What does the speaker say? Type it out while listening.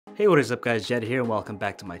Hey, what is up guys, Jed here and welcome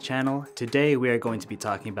back to my channel. Today we are going to be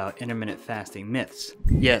talking about intermittent fasting myths.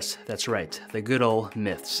 Yes, that's right, the good old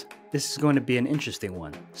myths. This is going to be an interesting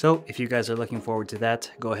one. So if you guys are looking forward to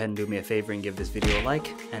that, go ahead and do me a favor and give this video a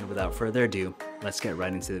like. And without further ado, let's get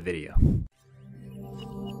right into the video.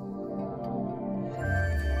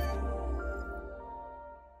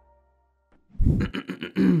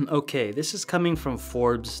 Okay, this is coming from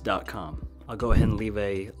Forbes.com. I'll go ahead and leave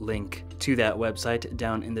a link to that website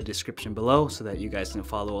down in the description below so that you guys can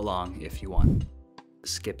follow along if you want.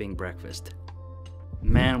 Skipping breakfast.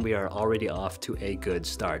 Man, we are already off to a good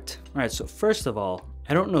start. All right, so first of all,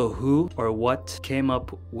 I don't know who or what came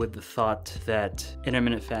up with the thought that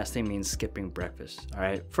intermittent fasting means skipping breakfast. All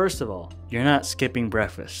right, first of all, you're not skipping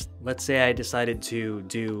breakfast. Let's say I decided to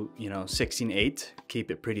do, 16-8,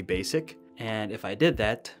 keep it pretty basic. And if I did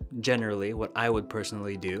that, generally what I would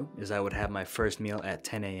personally do is I would have my first meal at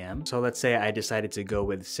 10 a.m. So let's say I decided to go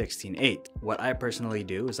with 16-8. What I personally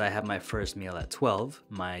do is I have my first meal at 12,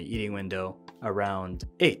 my eating window around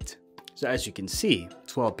 8. So as you can see,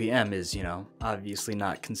 12 p.m. is, obviously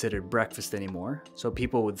not considered breakfast anymore. So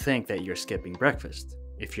people would think that you're skipping breakfast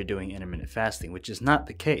if you're doing intermittent fasting, which is not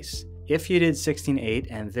the case. If you did 16-8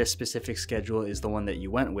 and this specific schedule is the one that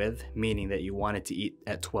you went with, meaning that you wanted to eat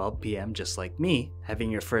at 12 p.m. just like me,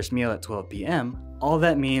 having your first meal at 12 p.m., all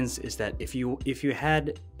that means is that if you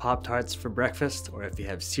had Pop-Tarts for breakfast, or if you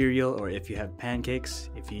have cereal, or if you have pancakes,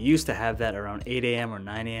 if you used to have that around 8 a.m. or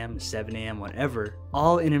 9 a.m., 7 a.m., whatever,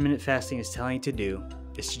 all intermittent fasting is telling you to do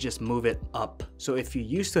is to just move it up. So if you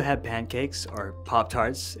used to have pancakes or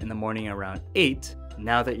Pop-Tarts in the morning around 8,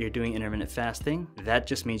 now that you're doing intermittent fasting, that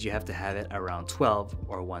just means you have to have it around 12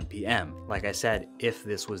 or 1 p.m. Like I said, if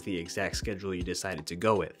this was the exact schedule you decided to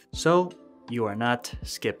go with. So you are not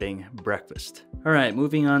skipping breakfast. All right,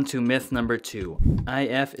 moving on to myth number 2.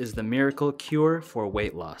 IF is the miracle cure for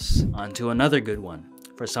weight loss. On to another good one.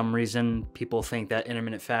 For some reason, people think that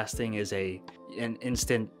intermittent fasting is an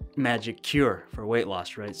instant magic cure for weight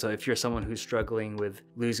loss, right? So if you're someone who's struggling with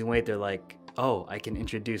losing weight, they're like, oh, I can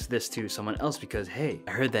introduce this to someone else because, hey,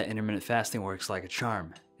 I heard that intermittent fasting works like a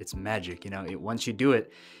charm. It's magic, once you do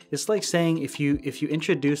it, it's like saying if you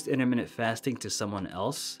introduced intermittent fasting to someone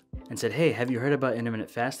else and said, hey, have you heard about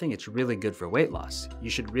intermittent fasting? It's really good for weight loss. You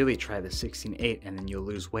should really try the 16-8 and then you'll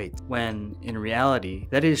lose weight. When in reality,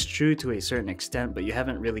 that is true to a certain extent, but you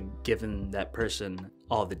haven't really given that person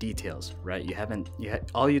all the details, right?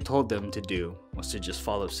 All you told them to do was to just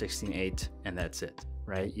follow 16-8 and that's it.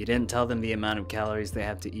 Right? You didn't tell them the amount of calories they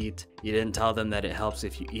have to eat. You didn't tell them that it helps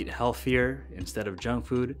if you eat healthier instead of junk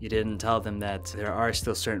food. You didn't tell them that there are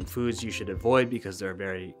still certain foods you should avoid because they're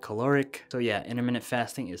very caloric. So yeah, intermittent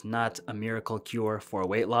fasting is not a miracle cure for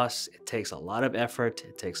weight loss. It takes a lot of effort.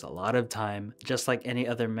 It takes a lot of time. Just like any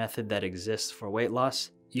other method that exists for weight loss,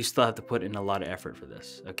 you still have to put in a lot of effort for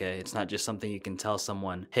this, okay? It's not just something you can tell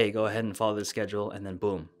someone, hey, go ahead and follow this schedule and then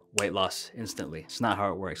boom, weight loss instantly. It's not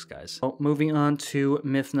how it works, guys. Well, moving on to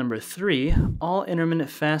myth number 3, all intermittent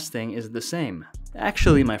fasting is the same.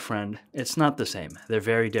 Actually, my friend, it's not the same. They're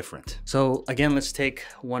very different. So again, let's take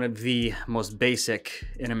one of the most basic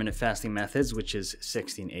intermittent fasting methods, which is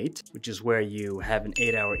 16-8, which is where you have an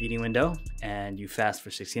 8-hour eating window and you fast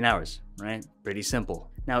for 16 hours, right? Pretty simple.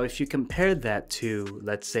 Now, if you compared that to,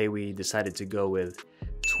 let's say we decided to go with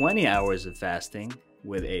 20 hours of fasting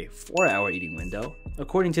with a 4-hour eating window,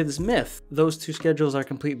 according to this myth, those two schedules are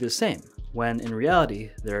completely the same, when in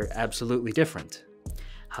reality, they're absolutely different.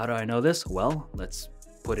 How do I know this? Well, let's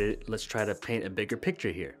try to paint a bigger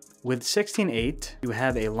picture here. With 16-8, you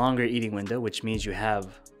have a longer eating window, which means you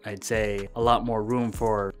have, I'd say, a lot more room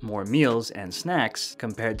for more meals and snacks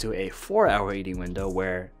compared to a 4-hour eating window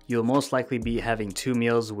where you'll most likely be having 2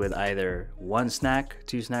 meals with either 1 snack,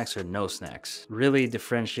 2 snacks, or no snacks. Really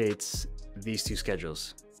differentiates these two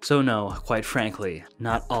schedules. So no, quite frankly,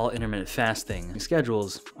 not all intermittent fasting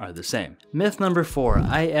schedules are the same. Myth number 4,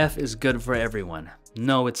 IF is good for everyone.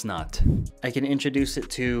 No, it's not. I can introduce it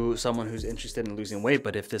to someone who's interested in losing weight,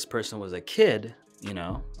 but if this person was a kid,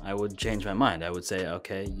 I would change my mind. I would say,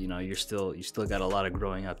 okay, you still got a lot of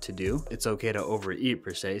growing up to do. It's okay to overeat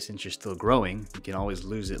per se, since you're still growing. You can always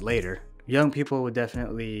lose it later. Young people would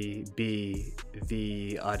definitely be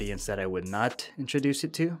the audience that I would not introduce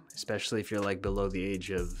it to, especially if you're like below the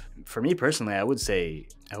age of, for me personally, I would say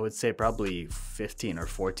probably 15 or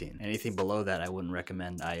 14. Anything below that, I wouldn't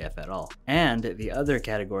recommend IF at all. And the other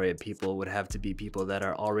category of people would have to be people that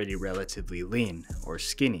are already relatively lean or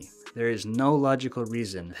skinny. There is no logical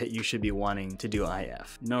reason that you should be wanting to do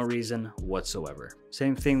IF. No reason whatsoever.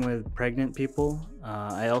 Same thing with pregnant people.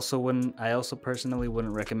 I also personally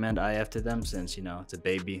wouldn't recommend IF to them since, it's a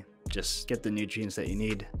baby. just get the nutrients that you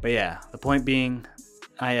need. But yeah, the point being,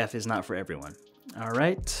 IF is not for everyone. All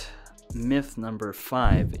right. Myth number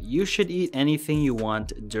 5, you should eat anything you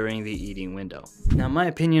want during the eating window. Now, my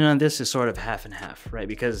opinion on this is sort of half and half, right?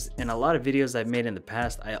 Because in a lot of videos I've made in the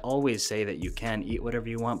past, I always say that you can eat whatever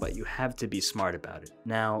you want, but you have to be smart about it.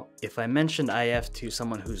 Now, if I mentioned IF to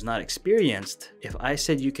someone who's not experienced, if I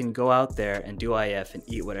said you can go out there and do IF and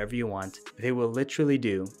eat whatever you want, they will literally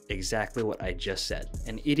do exactly what I just said.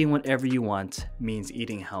 And eating whatever you want means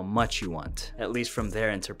eating how much you want, at least from their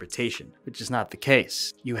interpretation, which is not the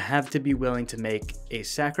case. You have to be willing to make a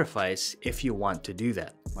sacrifice if you want to do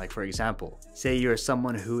that. Like, for example, say you're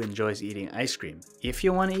someone who enjoys eating ice cream. If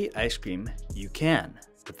you want to eat ice cream, you can,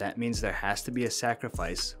 but that means there has to be a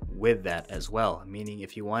sacrifice with that as well. Meaning,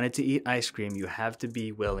 if you wanted to eat ice cream, you have to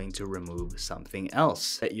be willing to remove something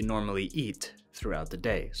else that you normally eat throughout the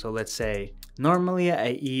day. So let's say normally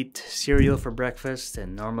I eat cereal for breakfast,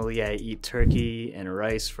 and normally I eat turkey and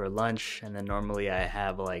rice for lunch, and then normally I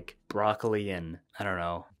have like broccoli and, I don't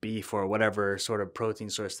know, beef or whatever sort of protein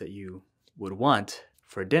source that you would want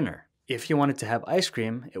for dinner. If you wanted to have ice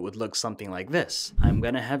cream, it would look something like this. I'm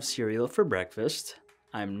gonna have cereal for breakfast.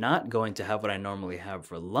 I'm not going to have what I normally have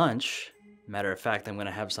for lunch. Matter of fact, I'm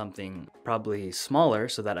gonna have something probably smaller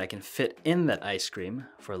so that I can fit in that ice cream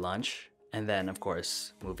for lunch. And then, of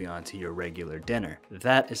course, moving on to your regular dinner.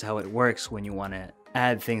 That is how it works when you want to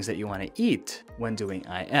add things that you want to eat when doing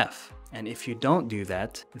IF. And if you don't do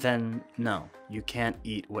that, then no, you can't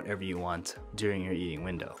eat whatever you want during your eating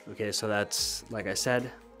window. Okay, so that's, like I said,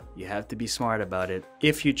 you have to be smart about it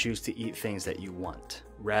if you choose to eat things that you want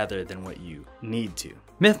rather than what you need to.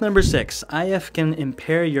 Myth number 6, IF can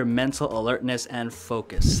impair your mental alertness and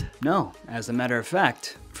focus. No, as a matter of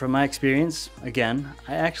fact, from my experience, again,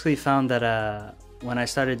 I actually found that when I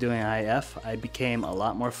started doing IF, I became a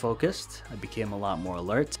lot more focused, I became a lot more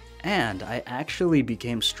alert, and I actually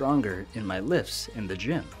became stronger in my lifts in the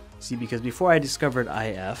gym. See, because before I discovered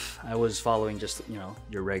IF, I was following just,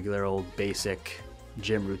 your regular old basic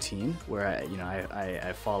gym routine where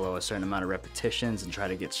I follow a certain amount of repetitions and try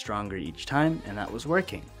to get stronger each time, and that was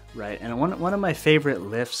working, right? And one of my favorite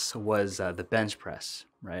lifts was the bench press,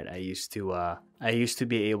 right? I used to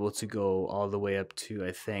be able to go all the way up to,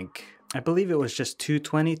 I believe it was just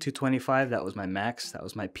 220, 225. That was my max, that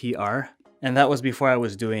was my PR, and that was before I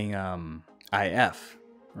was doing IF,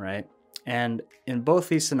 right? And in both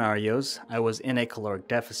these scenarios, I was in a caloric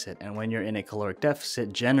deficit. And when you're in a caloric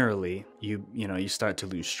deficit, generally, you start to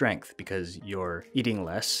lose strength because you're eating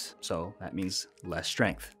less. So that means less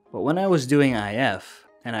strength. But when I was doing IF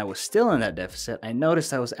and I was still in that deficit, I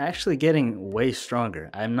noticed I was actually getting way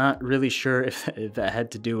stronger. I'm not really sure if that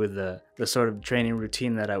had to do with the sort of training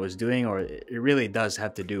routine that I was doing, or it really does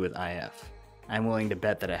have to do with IF. I'm willing to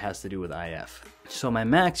bet that it has to do with IF. So my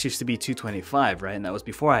max used to be 225, right? And that was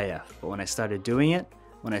before IF. But when I started doing it,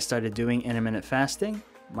 when I started doing intermittent fasting,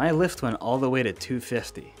 my lift went all the way to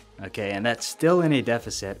 250. Okay, and that's still in a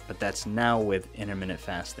deficit, but that's now with intermittent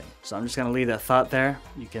fasting. So I'm just gonna leave that thought there.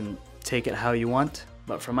 You can take it how you want.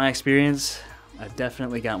 But from my experience, I've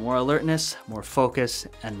definitely got more alertness, more focus,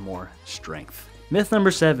 and more strength. Myth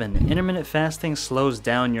number 7, intermittent fasting slows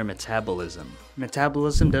down your metabolism.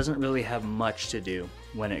 Metabolism doesn't really have much to do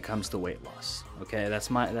when it comes to weight loss. Okay,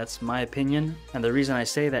 that's my opinion. And the reason I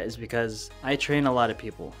say that is because I train a lot of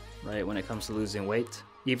people, right? When it comes to losing weight,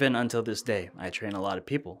 even until this day, I train a lot of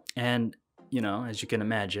people. And, as you can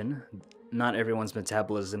imagine, not everyone's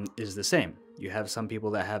metabolism is the same. You have some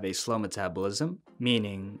people that have a slow metabolism,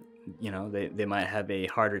 meaning they might have a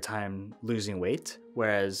harder time losing weight,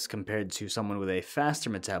 whereas compared to someone with a faster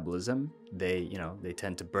metabolism, they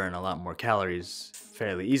tend to burn a lot more calories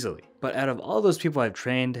fairly easily. But out of all those people I've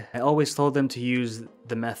trained, I always told them to use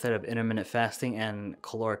the method of intermittent fasting and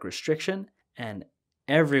caloric restriction, and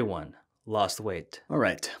everyone lost weight. All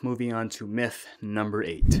right, moving on to myth number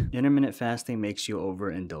 8. Intermittent fasting makes you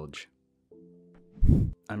overindulge.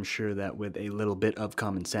 I'm sure that with a little bit of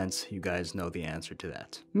common sense, you guys know the answer to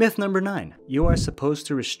that. Myth number 9. You are supposed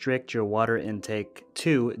to restrict your water intake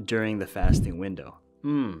too during the fasting window.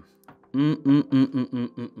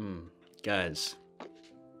 Guys.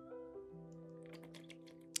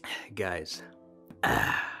 Guys,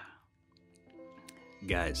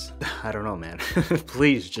 I don't know, man.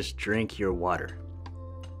 Please just drink your water.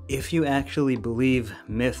 If you actually believe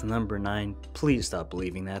myth number 9, please stop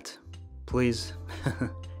believing that. Please.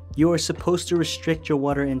 You are supposed to restrict your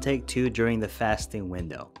water intake too during the fasting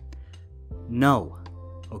window. No.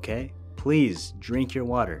 Okay? Please drink your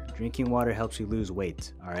water. Drinking water helps you lose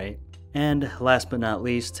weight, alright? And last but not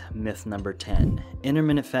least, myth number 10.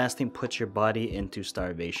 Intermittent fasting puts your body into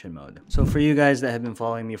starvation mode. So for you guys that have been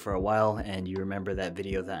following me for a while and you remember that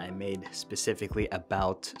video that I made specifically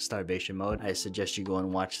about starvation mode, I suggest you go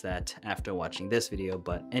and watch that after watching this video.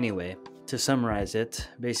 But anyway, to summarize it,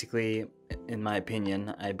 basically, in my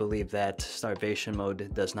opinion, I believe that starvation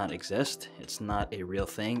mode does not exist. It's not a real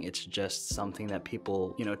thing. It's just something that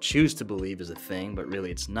people, choose to believe is a thing, but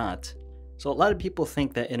really it's not. So a lot of people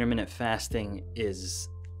think that intermittent fasting is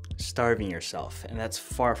starving yourself, and that's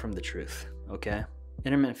far from the truth, okay?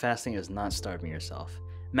 Intermittent fasting is not starving yourself.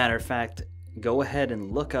 Matter of fact, go ahead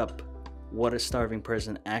and look up what a starving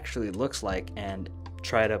person actually looks like and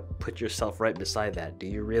try to put yourself right beside that. Do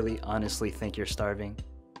you really honestly think you're starving?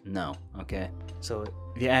 No, okay? So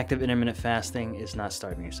the act of intermittent fasting is not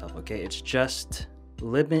starving yourself, okay? It's just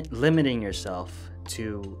limiting yourself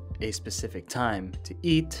to a specific time to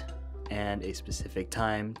eat and a specific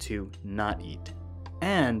time to not eat,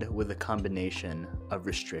 and with a combination of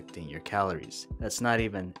restricting your calories. That's not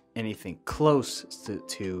even anything close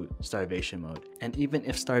to starvation mode. And even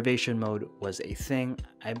if starvation mode was a thing,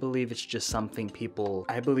 I believe it's just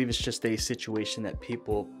a situation that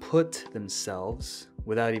people put themselves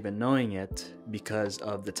without even knowing it because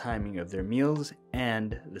of the timing of their meals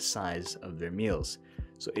and the size of their meals.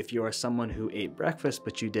 So if you are someone who ate breakfast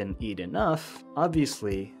but you didn't eat enough,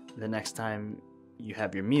 obviously the next time you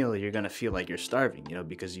have your meal, you're gonna feel like you're starving,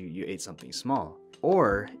 because you ate something small.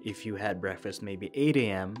 Or if you had breakfast maybe 8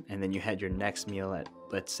 a.m. and then you had your next meal at,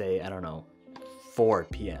 let's say, I don't know, 4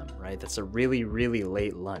 p.m., right? That's a really, really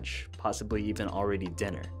late lunch, possibly even already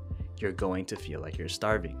dinner. You're going to feel like you're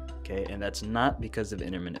starving, okay? And that's not because of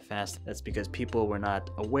intermittent fasting. That's because people were not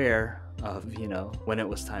aware of, when it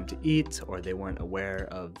was time to eat, or they weren't aware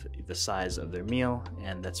of the size of their meal.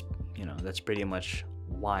 And that's pretty much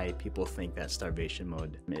why people think that starvation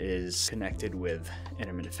mode is connected with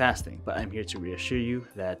intermittent fasting. But I'm here to reassure you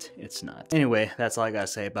that it's not. Anyway, that's all I gotta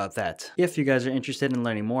say about that. If you guys are interested in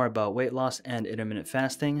learning more about weight loss and intermittent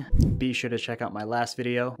fasting, be sure to check out my last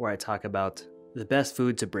video where I talk about the best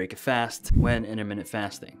food to break a fast when intermittent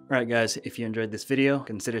fasting. Alright guys, if you enjoyed this video,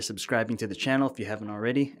 consider subscribing to the channel if you haven't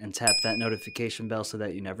already, and tap that notification bell so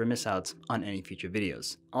that you never miss out on any future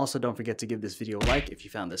videos. Also, don't forget to give this video a like if you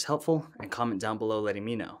found this helpful, and comment down below letting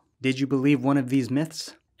me know. Did you believe one of these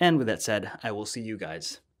myths? And with that said, I will see you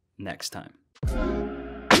guys next time.